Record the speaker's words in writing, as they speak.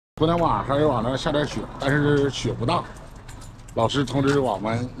昨天晚上又往那下点雪，但是雪不大。老师通知我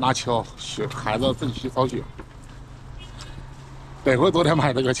们拿锹，孩子自己去扫雪。得亏昨天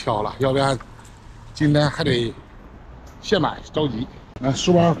买这个锹了，要不然今天还得现买，着急。来，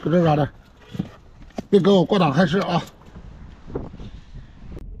书包搁这嘎达，别给我挂档害事啊！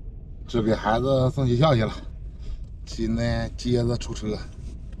这给孩子送学校去了。今天接着出车，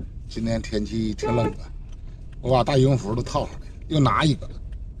今天天气挺冷的，我把大羽绒服都套上来，又拿一个。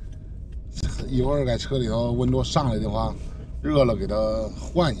一会儿在车里头温度上来的话，热了给他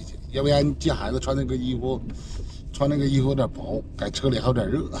换下去，要不然接孩子穿那个衣服有点薄，在车里还有点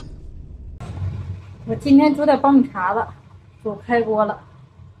热。我今天煮点苞米碴子，煮开锅了，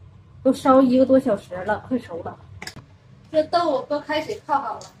都烧1个多小时了，快熟了。这豆腐搁开水泡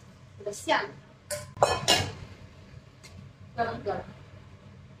好了，给它下。咯楞咯楞。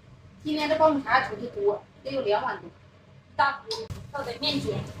今天这苞米碴煮的多，得有2碗多，大锅倒点面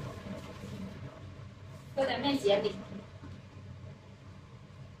碱，搁点面碱里。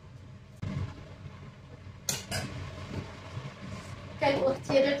盖锅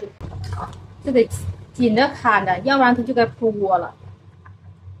接着煮，这得紧着看着，要不然它就该扑锅了。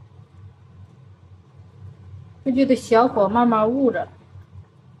这就得小火慢慢焐着，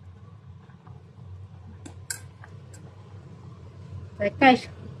再盖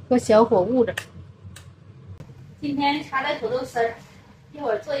上，搁小火焐着。今天查来土豆丝儿，一会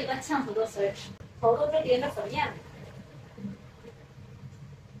儿做一个炝土豆丝儿，头都是淋着粉面的。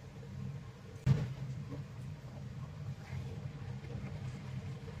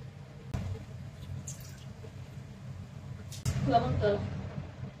咯楞咯楞，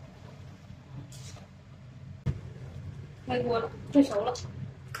开锅了，快熟了，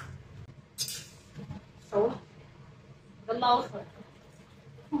熟了，给它捞出来，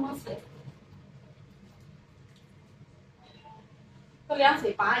冲水，搁凉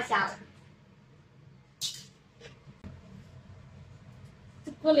水拔一下子，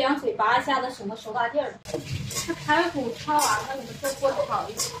搁凉水拔一下子，省得熟大劲儿了。这排骨焯完了，我们搁锅炒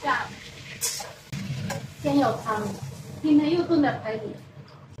一下，先舀汤。今天又炖点排骨，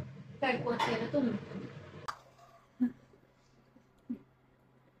盖锅接着炖。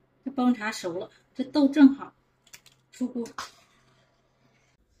这苞米碴熟了，这豆正好，出锅。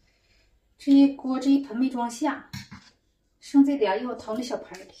这一盆没装下，剩这点一会儿腾这小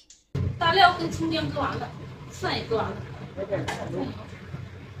盆里。大料跟葱姜搁完了，蒜也搁完了。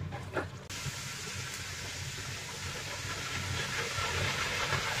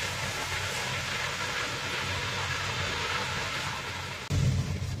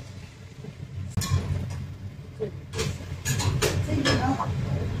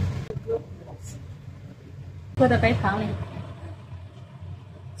搁在白糖里，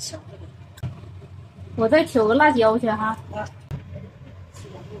我再挑个辣椒去哈。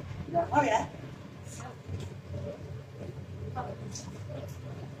2块钱。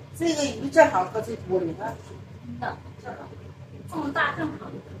这个鱼正好搁这锅里呢。正好，这么大正好。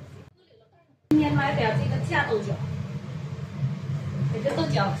今天买点这个架豆角，给这豆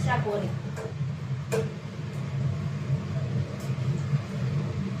角下锅里。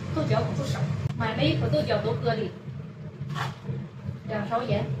豆角可不少，买了1颗豆角都搁里，2勺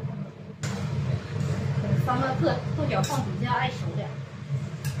盐，3个个豆角放底下爱熟点，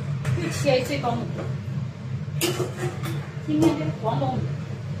又切一碎苞米。今天这是黄苞米，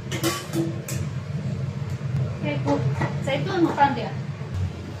盖锅再炖上半点，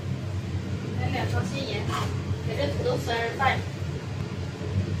来2勺鲜盐，给这土豆丝儿拌上，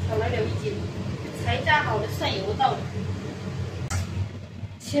小来了1斤，才炸好的蒜油倒里。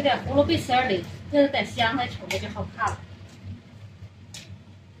切点胡萝卜丝儿里，这点香菜瞅着就好看了。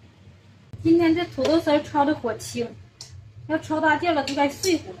今天这土豆丝儿焯的火轻，要焯大劲了就该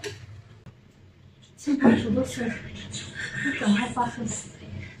碎乎了。清炒土豆丝儿，这怎么还发生死？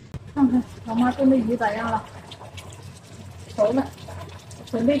看看老妈炖的鱼咋样了？熟了，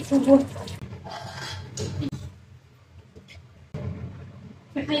准备出锅。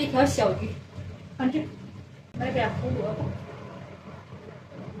这还有一条小鱼，看这，来点胡萝卜。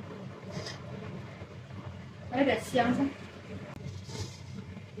来点香菜，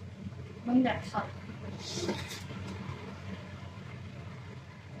焖点汤。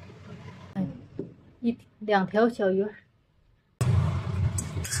2条小鱼。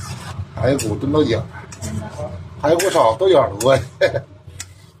排骨炖豆角，排骨少，豆角多。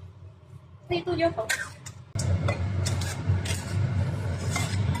这豆角好。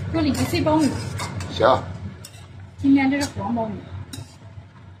搁里面碎苞米。行。今天这是黄苞米。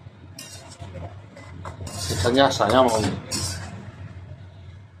咱家3样苞米。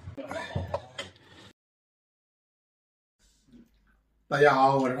大家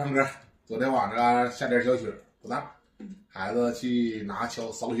好，我是胖哥。昨天晚上下点小雪，不大，孩子去拿锹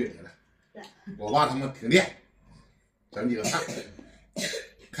扫雪去了。我爸他们停电，整几个菜，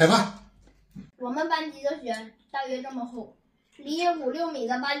开饭。我们班级的雪大约这么厚，离5、6米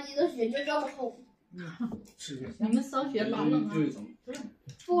的班级的雪就这么厚。你们扫雪冷不冷啊？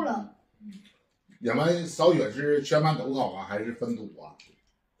不冷，你们扫雪是全班都扫啊，还是分组啊？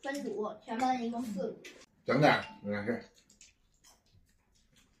分组，全班一共4组。整点，没啥事。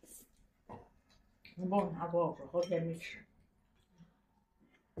那爆米花多好吃，好天没吃。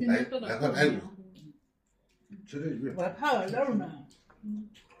来块排骨，吃这鱼。我还泡点豆呢。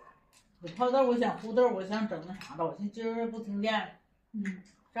我泡豆，我想糊豆，我想整那啥的。我寻思今儿不停电，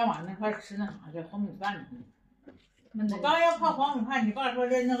上晚那块吃那啥去，黄米饭去。我刚要泡黄米饭，你爸说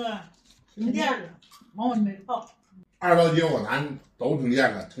这那个停电了，完我就没泡。2道街我南都停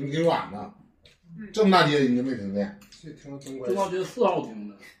电了，停挺晚的。这么大街人家没停电，这道街4号停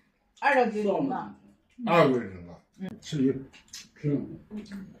的2道街停的。 2个人停了。吃鱼，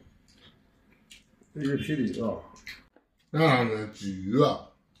这是皮里子，那样的鲫鱼啊，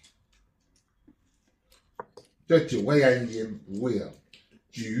这9块钱一斤不贵啊。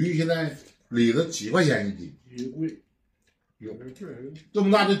鲫鱼现在里子7块钱一斤，鱼贵，有这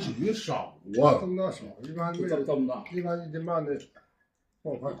么大的鲫鱼少啊，这么大少，一般这么大，一般1斤半的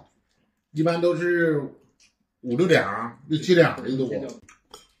多少块？一般都是5、6两、6、7两的多。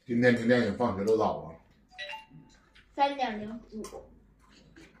今天停电也放学都早啊。3.05。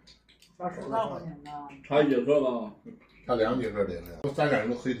把10道块钱呢？差1节课吧？差2节课的了，3点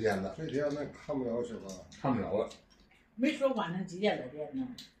都黑天了，这天那看不了是吧？看不着了。没说晚上几点来电呢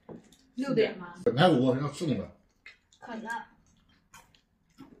6点吗？本排骨要剩了，啃了，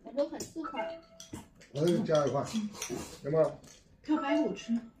我都啃4块。我给你加1块，行吗？挑排骨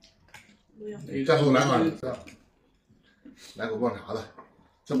吃。再给我来碗，来口棒碴子，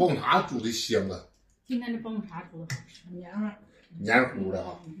这棒碴煮的香啊，今天这棒碴煮的好吃，黏糊。黏糊的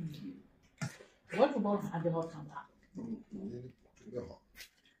啊。我煮爆米花就好长大。煮的好。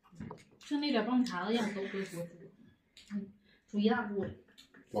剩那点棒碴子让都回锅煮，煮一大锅。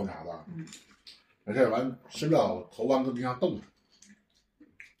棒碴子，完事儿完吃了头完搁冰箱冻着。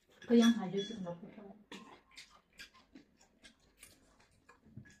搁阳台就行了，不烧。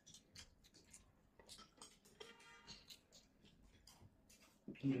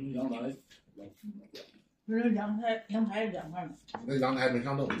阳台，不是阳台是2块吗？那阳台没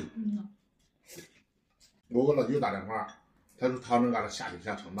上冻。我给我老舅打电话，他说他们搁那下雪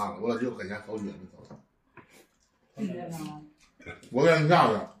下成大了，我老舅搁家扫雪呢走。今天呢？昨天下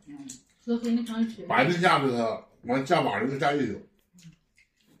的，昨天那场雪。白天下的它，完下晚上就下夜宿。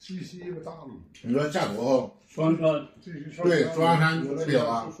鸡西不大吗？你说下多少？双山，对，双山那边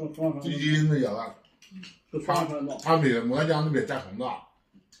啊，鸡鸡那边啊，双山大，他比磨江那边下成大。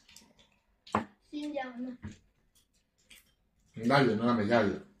新疆的。你大雪那没下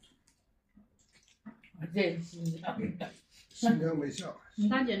雨。这是新疆。新疆没下。你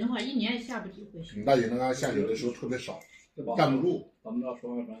大姐那话1年也下不几回。你大姐那嘎下雪的时候特别少，站不住。咱们家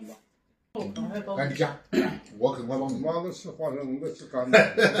双山大。赶紧下，我很快帮你。妈的吃花生，的吃干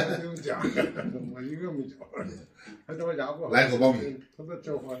的，不用夹，我一个没夹，还这么夹过。来口苞米，他这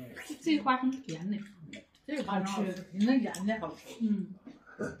叫花生。这花生甜的，这个好吃，比那盐的好吃。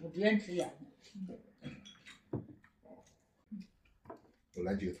我不愿意吃盐的。我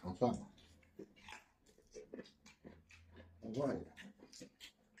来几个糖蒜吧。糖蒜也。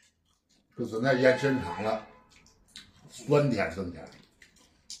这酸菜腌时间长了，酸甜，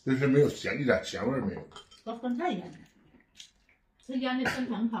就是没有咸，一点咸味没有。搁酸菜腌的，是腌的酸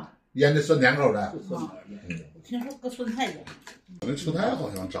甜口。腌的酸甜口的。我听说搁酸菜腌。我那车胎好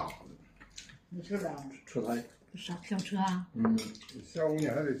像炸了。你吃着？车胎。啥小车啊？下午你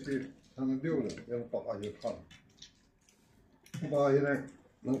还得去让他溜溜，让他爸去看。爸现在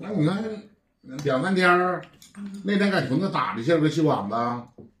能。那你看2、3天儿，那天在屯子打的下个细管子，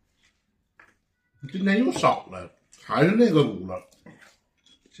今天又少了，还是那个炉了。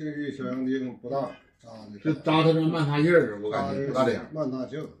这个月小阳丁不大，扎的。这扎它那慢塌印儿，我感觉不大点。慢塌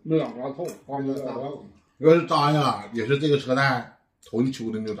劲，没两刮透，光着大透。要是扎呀，也是这个车带头一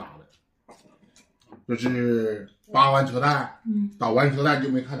秋天就扎的。就是扒完车带，倒完车带就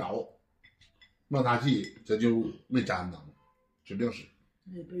没看着，慢塌气这就没粘上，指定是。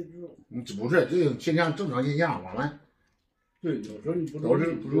没背不住。不是这种现象，正常现象，我们对，有时候你都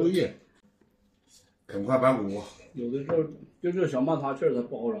是不注意。啃块白骨，有的时候就这小慢塌气儿它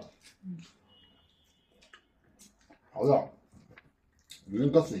不好整。好点，你那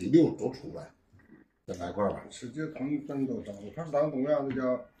个水溜都出来，再来块吧。吃这同真都伤，我看咱东亚那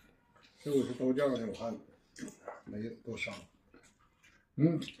家，就是都这样的，我看没都伤。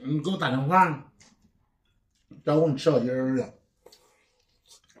你给我打电话，叫我吃小鸡儿去。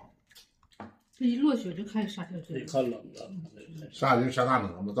这一落雪就开始杀小鸡。得看冷了，杀鸡杀大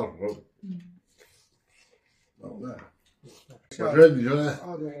鹅嘛，到时候。冷的。我说你说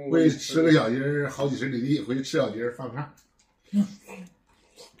回去吃个小鸡儿，好几十里地，回去吃小鸡儿犯胖。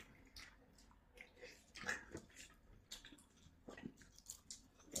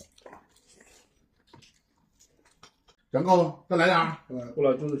真够，再来点儿。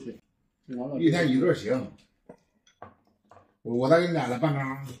过来就是行。一天一顿行。我再给你俩来半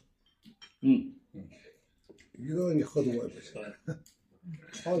缸。一顿你喝多也不行，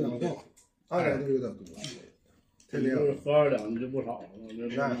好两顿，2两都有点多。天天喝2两就不少了，这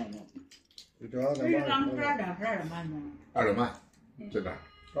这2两半。2两半呢。2两半，这边。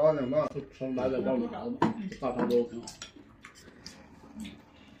2两半。剩来点爆米碴子，大碴粥挺好。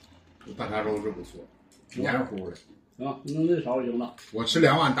大碴粥是不错，黏糊的。啊，那勺行了。我吃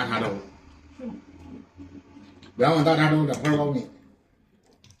2碗大碴粥，2碗大碴粥，2块苞米。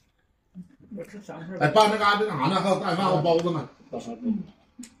我吃3块。哎，拌那嘎达干啥呢？还有蛋饭和包子呢。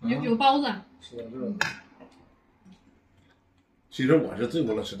有包子。是这。其实我是最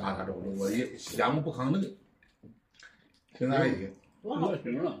不乐吃大碴粥的，我也嫌不扛那个。现在也行。多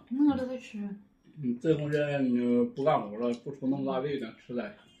行了。那都会吃。这空间你不干活了，不出那么大力呢，吃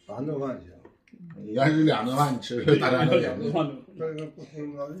点。 3顿饭行。你要是2顿饭，你吃大碴粥行。这个不出那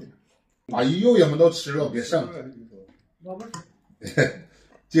么大力。把鱼肉也们都吃了，别剩。我不吃。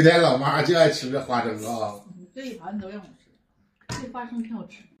今天老妈就爱吃这花生啊。这一盘都让我吃。这花生挺好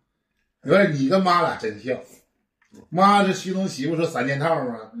吃。有点你跟妈俩真像。妈这徐东媳妇说3件套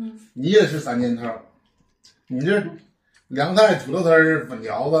嘛，你也是3件套。你这凉菜、土豆丝儿、粉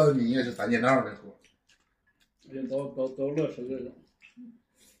条子，你也是3件套的货。也都乐吃这种。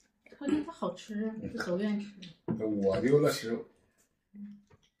关键它好吃啊，都愿意吃。我就乐吃。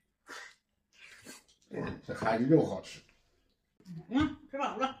这海蛎肉好吃。吃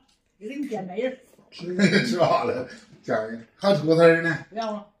饱了，也给你减肥了。吃饱了，讲的还有土豆丝儿呢。不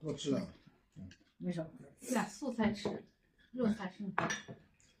要了，多吃点。没少吃。这俩素菜吃，肉菜剩。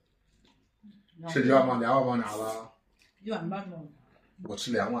吃2碗2碗包子。1碗半吧。我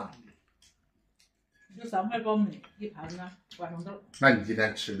吃2碗。就3块苞米，1盘子花生豆。那你今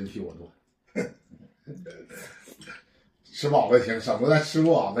天吃的比我多。吃饱了行，省得再吃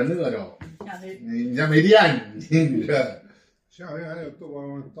不饱再饿着。你这没电，你这。下回还有豆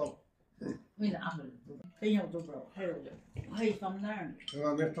包到。没拿回来，真有豆包，还有还有方便面呢。那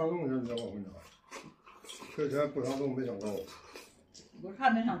俺没上冻去，你知道我跟你讲。这钱不上冻没想到。我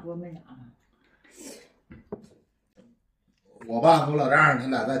看没想多没拿。我爸和我老丈人他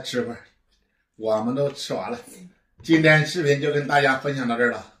俩再吃会儿，我们都吃完了。今天视频就跟大家分享到这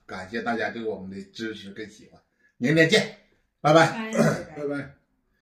儿了，感谢大家对我们的支持跟喜欢，明天见，拜拜。拜拜。